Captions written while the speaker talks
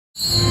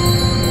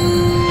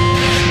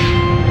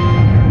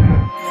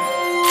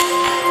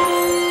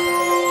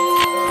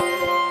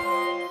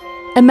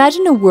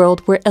Imagine a world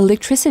where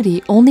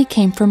electricity only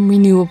came from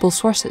renewable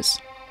sources.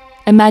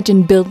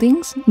 Imagine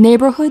buildings,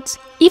 neighborhoods,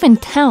 even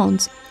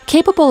towns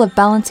capable of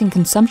balancing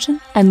consumption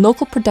and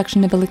local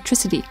production of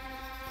electricity.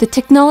 The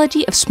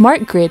technology of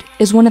smart grid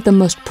is one of the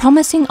most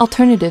promising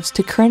alternatives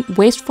to current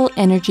wasteful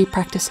energy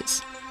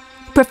practices.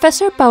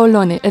 Professor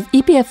Paolone of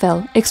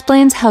EPFL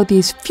explains how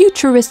these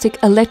futuristic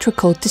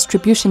electrical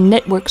distribution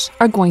networks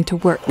are going to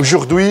work.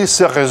 Aujourd'hui,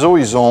 ces réseaux,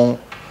 ils sont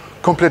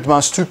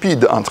complètement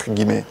stupides, entre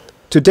guillemets.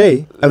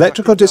 Today,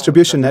 electrical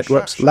distribution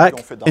networks lack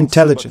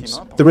intelligence.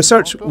 The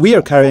research we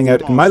are carrying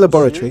out in my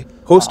laboratory,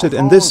 hosted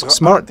in this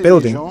smart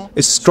building,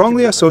 is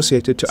strongly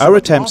associated to our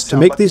attempts to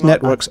make these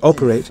networks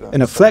operate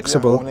in a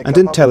flexible and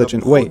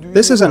intelligent way.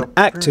 This is an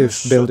active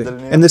building,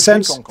 in the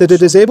sense that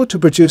it is able to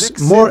produce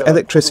more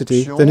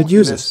electricity than it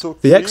uses.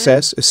 The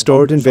excess is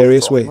stored in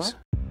various ways.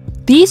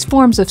 These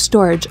forms of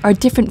storage are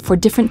different for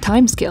different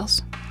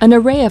timescales. An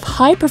array of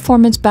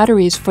high-performance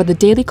batteries for the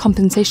daily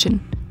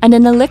compensation, and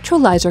an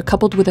electrolyzer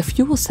coupled with a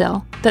fuel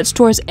cell that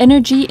stores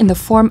energy in the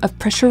form of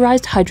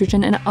pressurized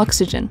hydrogen and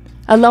oxygen,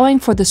 allowing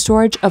for the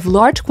storage of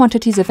large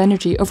quantities of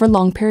energy over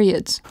long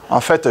periods. In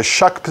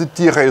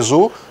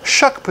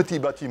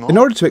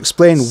order to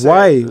explain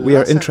why we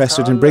are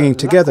interested in bringing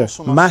together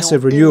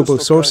massive renewable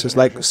sources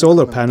like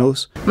solar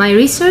panels, my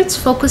research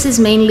focuses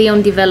mainly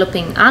on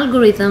developing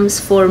algorithms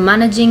for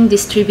managing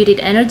distributed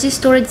energy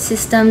storage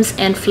systems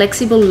and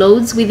flexible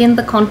loads within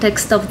the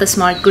context of the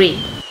smart grid.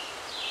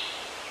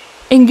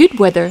 In good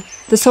weather,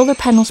 the solar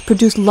panels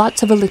produce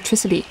lots of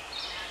electricity.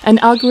 An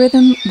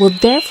algorithm will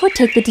therefore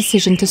take the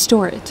decision to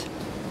store it.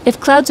 If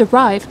clouds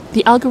arrive,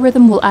 the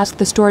algorithm will ask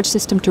the storage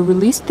system to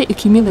release the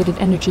accumulated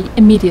energy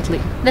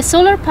immediately. The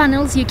solar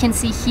panels you can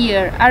see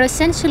here are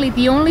essentially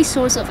the only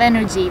source of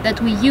energy that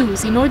we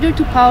use in order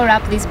to power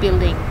up this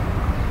building.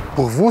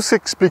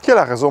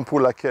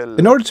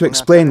 In order to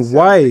explain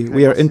why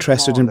we are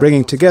interested in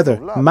bringing together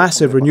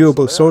massive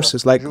renewable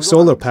sources like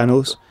solar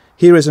panels,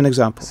 here is an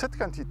example.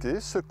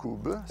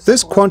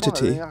 This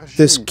quantity,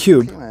 this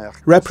cube,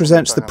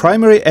 represents the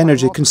primary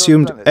energy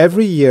consumed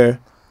every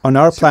year on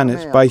our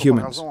planet by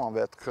humans.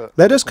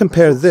 Let us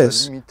compare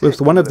this with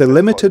one of the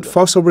limited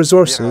fossil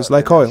resources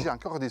like oil.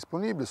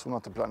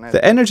 The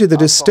energy that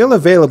is still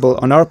available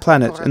on our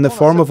planet in the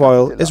form of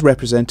oil is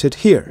represented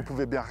here.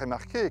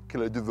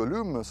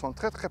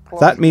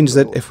 That means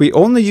that if we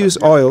only use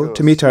oil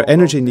to meet our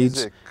energy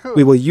needs,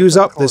 we will use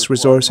up this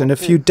resource in a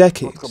few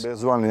decades.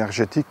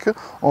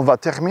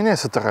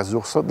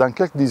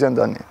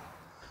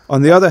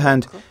 On the other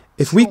hand,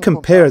 if we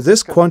compare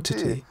this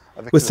quantity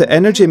with the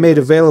energy made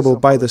available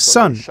by the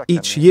sun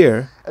each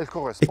year,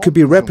 it could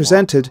be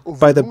represented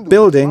by the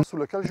building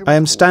I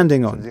am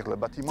standing on,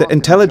 the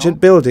intelligent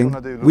building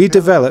we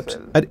developed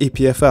at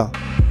EPFL.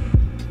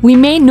 We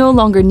may no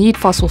longer need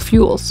fossil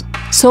fuels.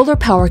 Solar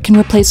power can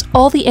replace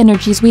all the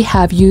energies we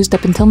have used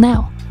up until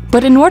now.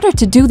 But in order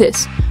to do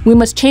this, we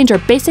must change our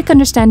basic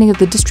understanding of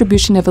the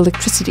distribution of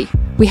electricity.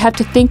 We have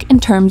to think in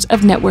terms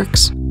of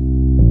networks.